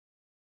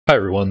Hi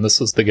everyone,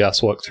 this is the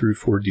gas walkthrough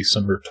for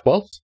December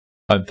 12th.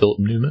 I'm Philip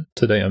Newman.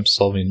 Today I'm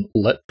solving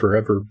Let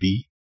Forever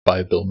Be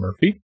by Bill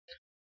Murphy.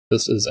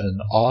 This is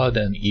an odd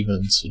and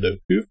even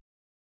Sudoku.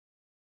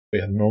 We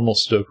have normal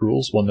Sudoku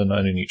rules, 1 to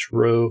 9 in each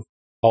row,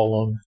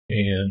 column,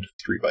 and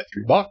 3 by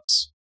 3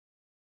 box.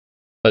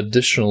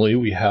 Additionally,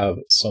 we have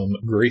some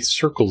gray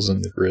circles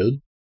in the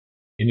grid.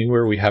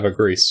 Anywhere we have a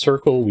gray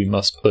circle, we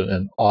must put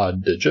an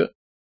odd digit.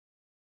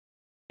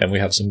 And we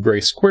have some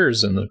gray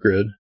squares in the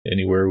grid.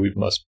 Anywhere we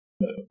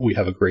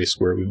have a gray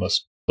square, we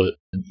must put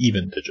an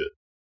even digit.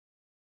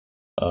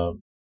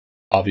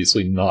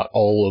 Obviously, not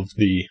all of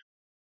the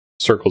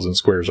circles and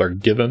squares are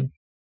given.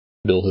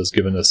 Bill has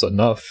given us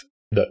enough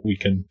that we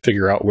can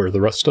figure out where the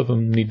rest of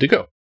them need to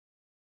go.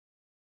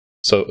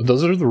 So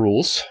those are the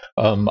rules.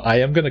 I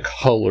am going to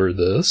color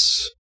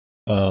this.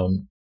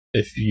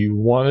 If you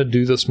want to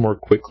do this more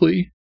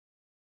quickly,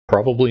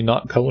 probably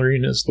not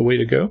coloring is the way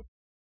to go.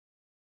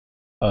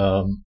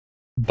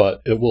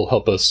 But it will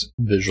help us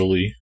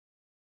visually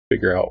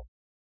figure out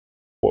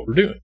what we're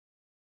doing.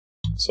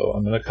 So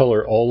I'm going to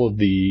color all of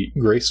the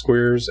gray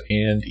squares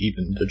and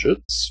even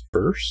digits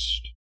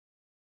first.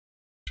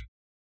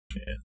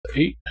 And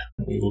the 8,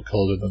 we will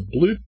color them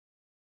blue.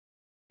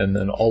 And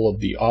then all of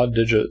the odd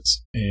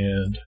digits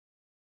and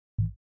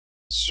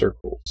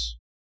circles.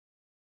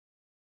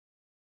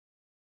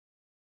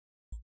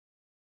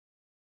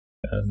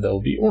 And they'll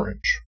be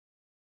orange.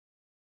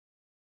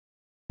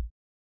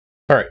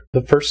 Alright,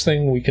 the first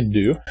thing we can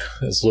do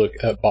is look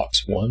at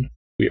box 1.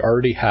 We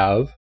already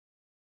have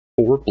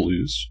 4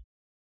 blues,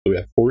 so we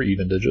have 4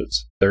 even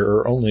digits. There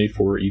are only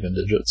 4 even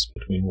digits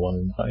between 1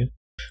 and 9,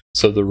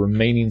 so the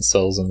remaining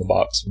cells in the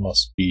box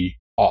must be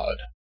odd.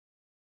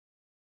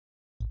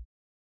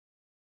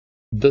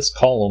 This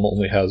column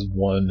only has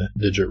 1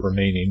 digit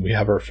remaining. We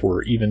have our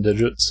 4 even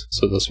digits,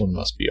 so this one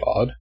must be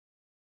odd.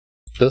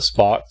 This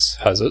box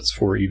has its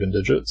 4 even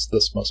digits.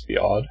 This must be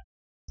odd.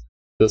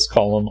 This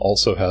column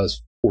also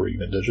has 4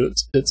 even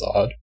digits. It's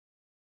odd.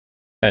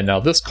 And now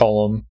this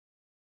column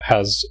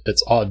has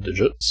its odd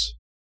digits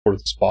for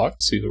this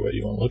box. Either way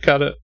you want to look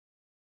at it,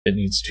 it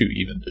needs 2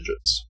 even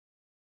digits.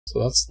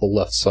 So that's the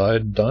left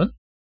side done.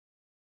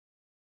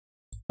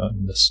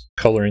 I'm just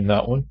coloring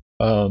that one.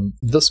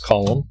 This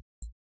column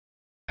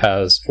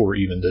has 4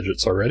 even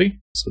digits already,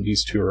 so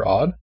these 2 are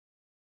odd.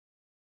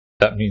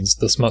 That means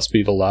this must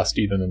be the last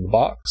even in the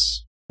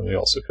box. And we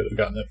also could have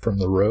gotten it from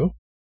the row.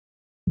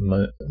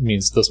 It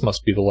means this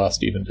must be the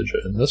last even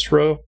digit in this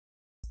row.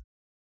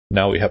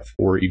 Now we have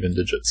 4 even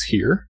digits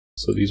here,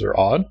 so these are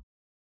odd.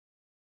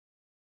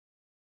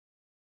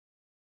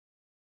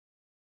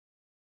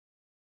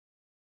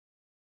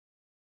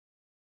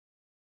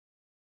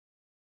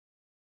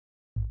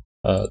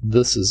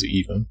 This is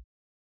even.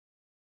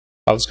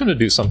 I was going to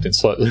do something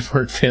slightly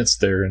more advanced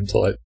there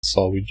until I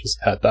saw we just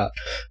had that,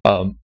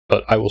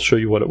 but I will show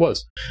you what it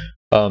was.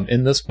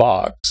 In this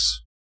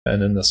box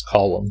and in this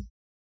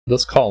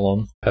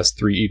column has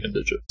 3 even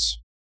digits.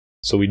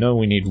 So we know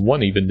we need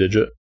 1 even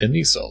digit in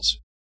these cells.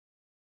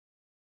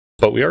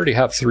 But we already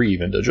have 3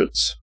 even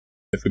digits.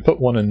 If we put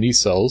 1 in these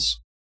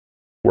cells,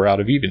 we're out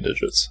of even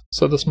digits.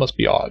 So this must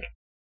be odd.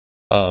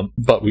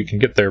 But we can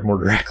get there more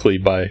directly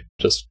by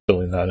just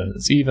filling that in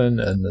as even,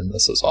 and then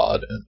this is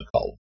odd in the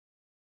column.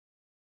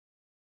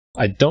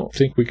 I don't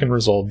think we can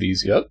resolve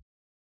these yet.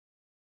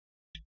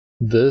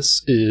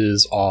 This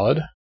is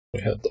odd.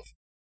 We have the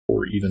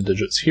 4 even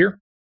digits here.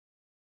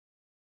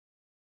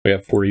 We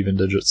have 4 even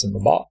digits in the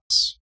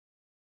box.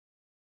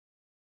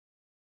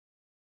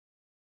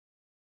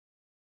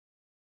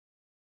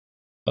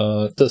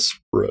 This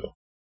row,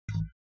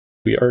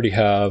 we already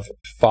have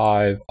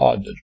 5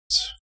 odd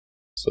digits.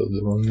 So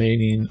the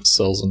remaining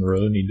cells in the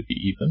row need to be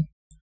even.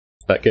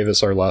 That gave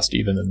us our last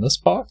even in this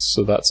box,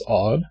 so that's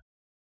odd.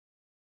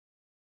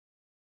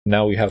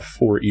 Now we have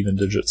 4 even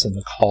digits in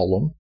the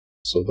column,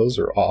 so those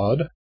are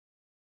odd.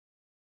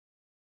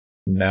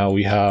 Now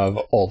we have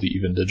all the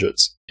even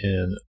digits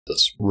in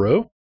this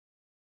row,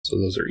 so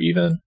those are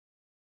even.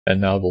 And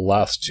now the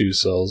last 2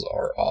 cells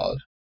are odd.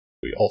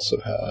 We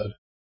also had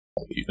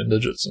all the even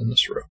digits in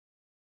this row.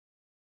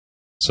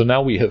 So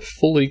now we have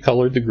fully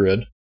colored the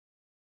grid,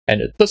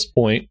 and at this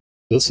point,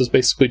 this is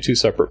basically 2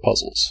 separate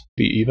puzzles.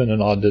 The even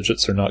and odd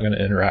digits are not going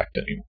to interact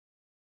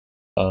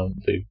anymore.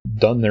 They've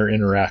done their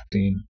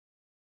interacting,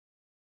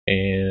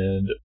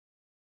 and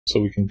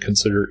so we can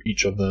consider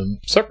each of them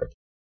separate.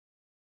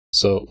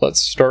 So let's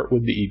start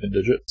with the even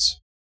digits.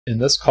 In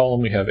this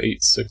column we have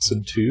 8, 6,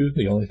 and 2.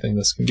 The only thing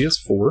this can be is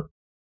 4.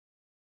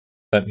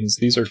 That means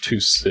these are 2,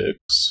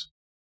 6.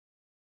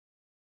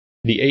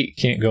 The 8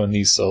 can't go in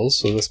these cells,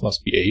 so this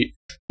must be 8.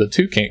 The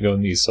 2 can't go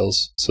in these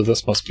cells, so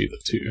this must be the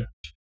 2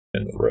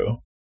 in the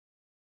row.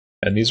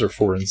 And these are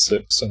 4 and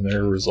 6, and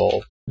they're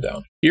resolved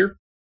down here.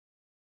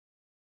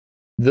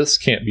 This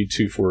can't be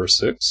 2, 4, or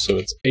 6, so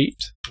it's 8.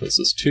 This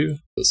is 2.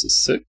 This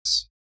is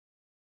 6.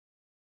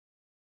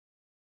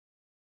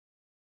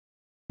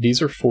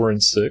 These are 4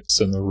 and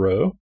 6 in the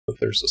row, but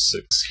there's a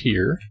 6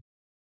 here.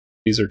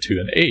 These are 2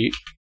 and 8.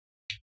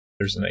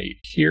 There's an 8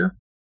 here.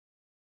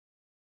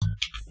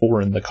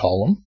 4 in the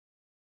column.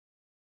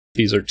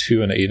 these are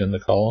 2 and 8 in the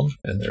column,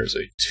 and there's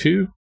a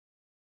 2.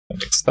 That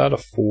makes that a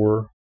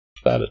 4,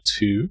 that a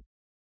 2.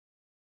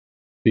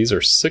 These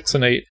are 6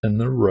 and 8 in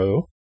the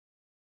row,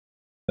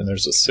 and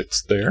there's a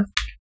 6 there.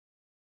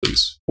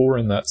 There's 4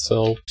 in that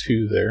cell,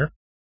 2 there.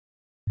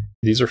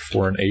 These are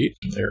 4 and 8,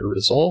 and they're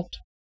resolved.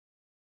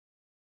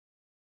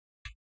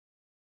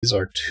 These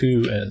are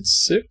 2 and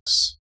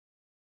 6,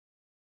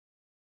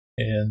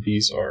 and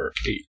these are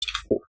 8,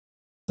 4.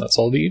 That's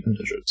all the even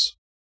digits.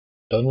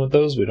 Done with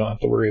those, we don't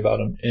have to worry about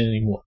them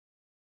anymore.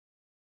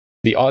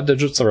 The odd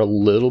digits are a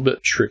little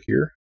bit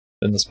trickier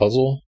in this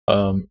puzzle.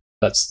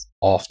 That's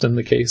often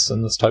the case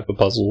in this type of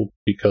puzzle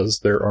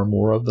because there are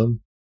more of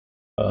them.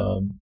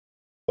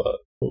 But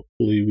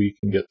hopefully we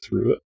can get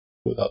through it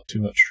without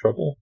too much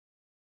trouble.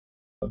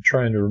 I'm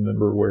trying to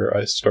remember where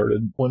I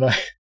started when I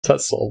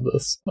test solved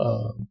this.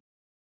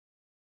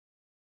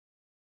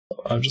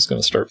 I'm just going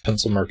to start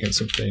pencil marking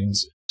some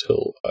things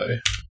until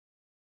I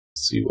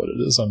see what it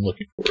is I'm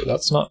looking for.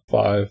 That's not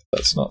 5,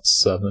 that's not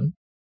 7.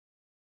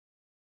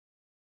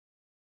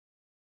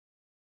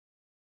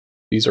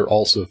 These are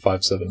also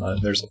 5, 7, 9.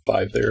 There's a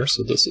 5 there,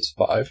 so this is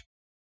 5.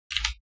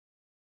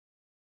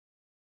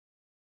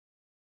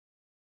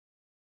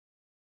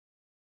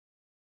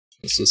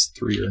 This is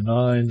 3 or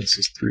 9, this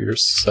is 3 or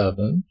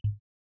 7.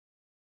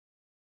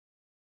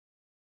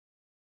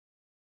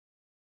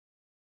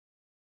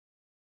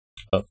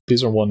 Oh,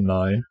 these are 1,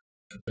 9.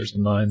 There's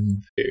a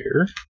 9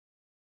 there.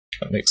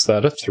 That makes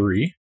that a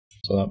 3.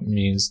 So that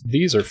means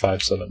these are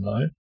 5, 7,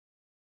 9.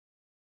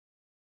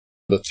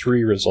 The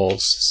 3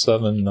 resolves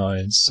 7,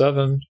 9,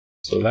 7.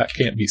 So that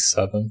can't be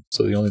 7.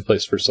 So the only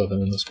place for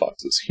 7 in this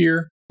box is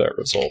here. That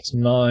resolves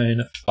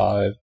 9,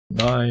 5,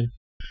 9.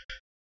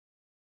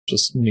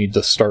 Just need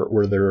to start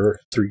where there are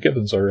 3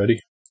 givens already.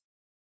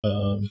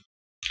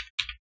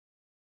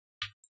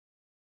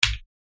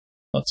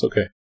 That's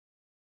okay.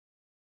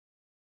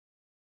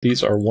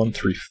 These are 1,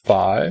 3,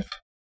 5,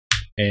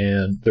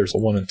 and there's a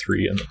 1 and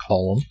 3 in the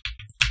column.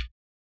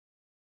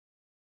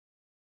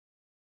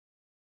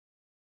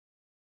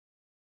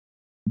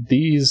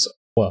 These,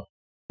 well,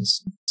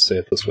 let's say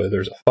it this way,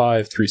 there's a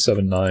 5, 3,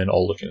 7, 9,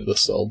 all looking at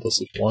this cell.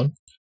 This is 1.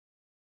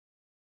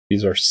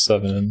 These are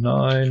 7 and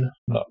 9,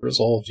 not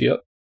resolved yet.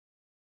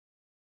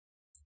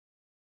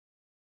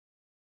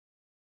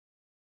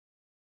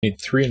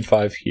 Need 3 and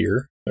 5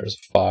 here. There's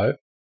a 5.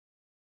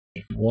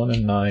 1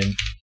 and 9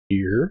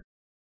 here.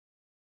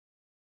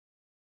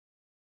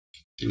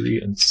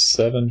 3 and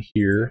 7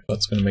 here.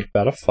 That's going to make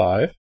that a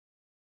 5.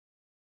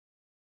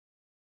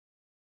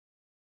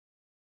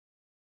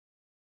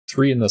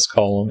 3 in this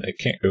column. It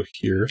can't go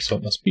here, so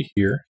it must be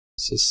here.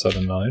 This is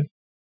 7, 9.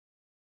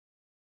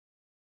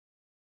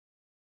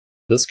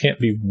 This can't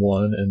be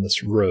 1 in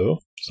this row,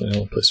 so the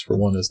only place for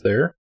 1 is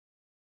there.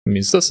 It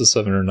means this is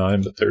 7 or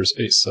 9, but there's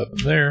a 7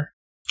 there.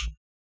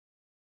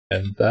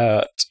 And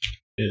that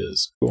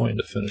is going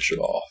to finish it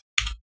off.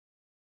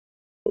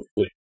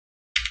 Hopefully.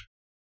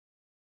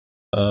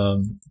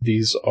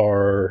 These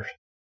are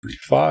 3,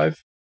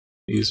 5.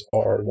 These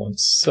are 1,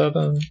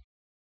 7,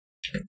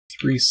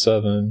 3,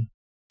 7,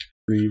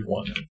 3,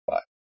 1, and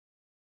 5.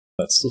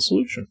 That's the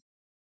solution.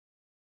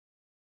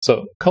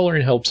 So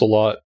coloring helps a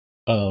lot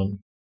to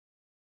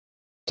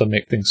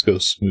make things go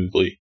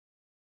smoothly.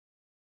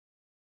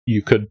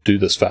 You could do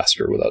this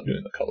faster without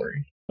doing the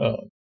coloring,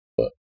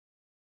 but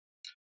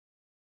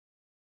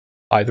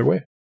either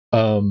way,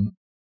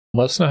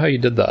 let us know how you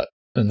did that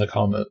in the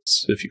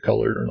comments, if you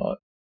colored or not.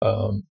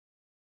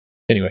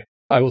 Anyway,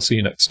 I will see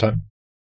you next time.